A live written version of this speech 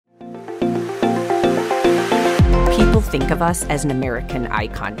think of us as an American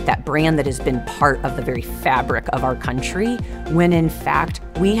icon, that brand that has been part of the very fabric of our country, when in fact,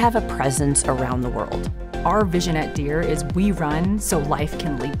 we have a presence around the world. Our vision at Deere is we run so life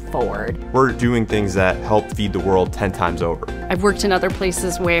can leap forward. We're doing things that help feed the world 10 times over. I've worked in other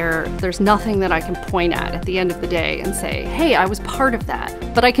places where there's nothing that I can point at the end of the day and say, hey, I was part of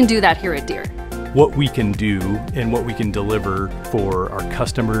that. But I can do that here at Deere. What we can do and what we can deliver for our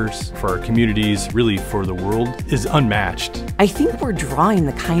customers, for our communities, really for the world is unmatched. I think we're drawing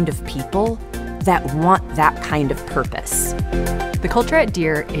the kind of people that want that kind of purpose. The culture at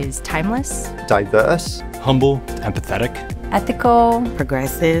Deere is timeless, Diverse, Humble, empathetic, ethical,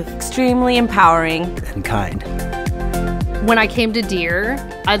 progressive, extremely empowering, and kind. When I came to Deere,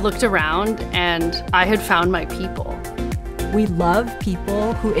 I looked around and I had found my people. we love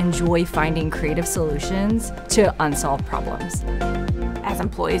people who enjoy finding creative solutions to unsolved problems. As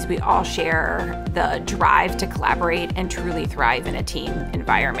employees, we all share the drive to collaborate and truly thrive in a team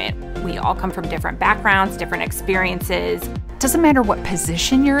environment. We all come from different backgrounds, different experiences. Doesn't matter what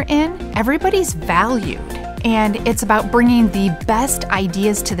position you're in, everybody's valued. And it's about bringing the best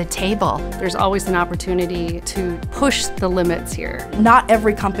ideas to the table. There's always an opportunity to push the limits here. Not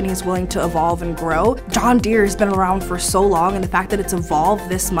every company is willing to evolve and grow. John Deere has been around for so long, and the fact that it's evolved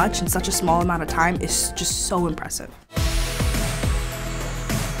this much in such a small amount of time is just so impressive.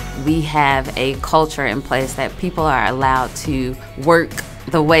 We have a culture in place that people are allowed to work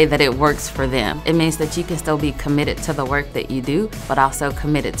the way that it works for them. It means that you can still be committed to the work that you do, but also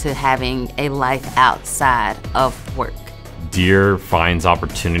committed to having a life outside of work. Deere finds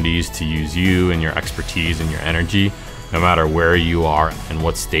opportunities to use you and your expertise and your energy, no matter where you are and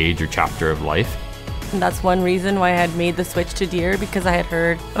what stage or chapter of life. And that's one reason why I had made the switch to Deere, because I had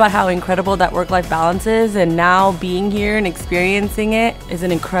heard about how incredible that work-life balance is, and now being here and experiencing it is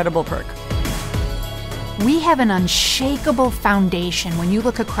an incredible perk. We have an unshakable foundation when you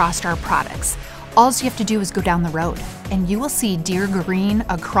look across our products. All you have to do is go down the road, and you will see Deere green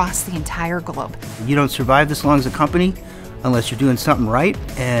across the entire globe. You don't survive this long as a company unless you're doing something right,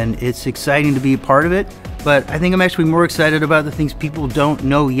 and it's exciting to be a part of it. But I think I'm actually more excited about the things people don't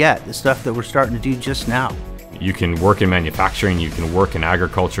know yet, the stuff that we're starting to do just now. You can work in manufacturing, you can work in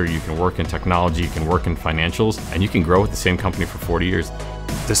agriculture, you can work in technology, you can work in financials, and you can grow with the same company for 40 years.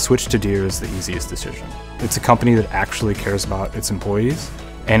 The switch to Deere is the easiest decision. It's a company that actually cares about its employees,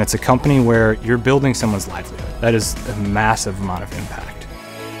 and it's a company where you're building someone's livelihood. That is a massive amount of impact.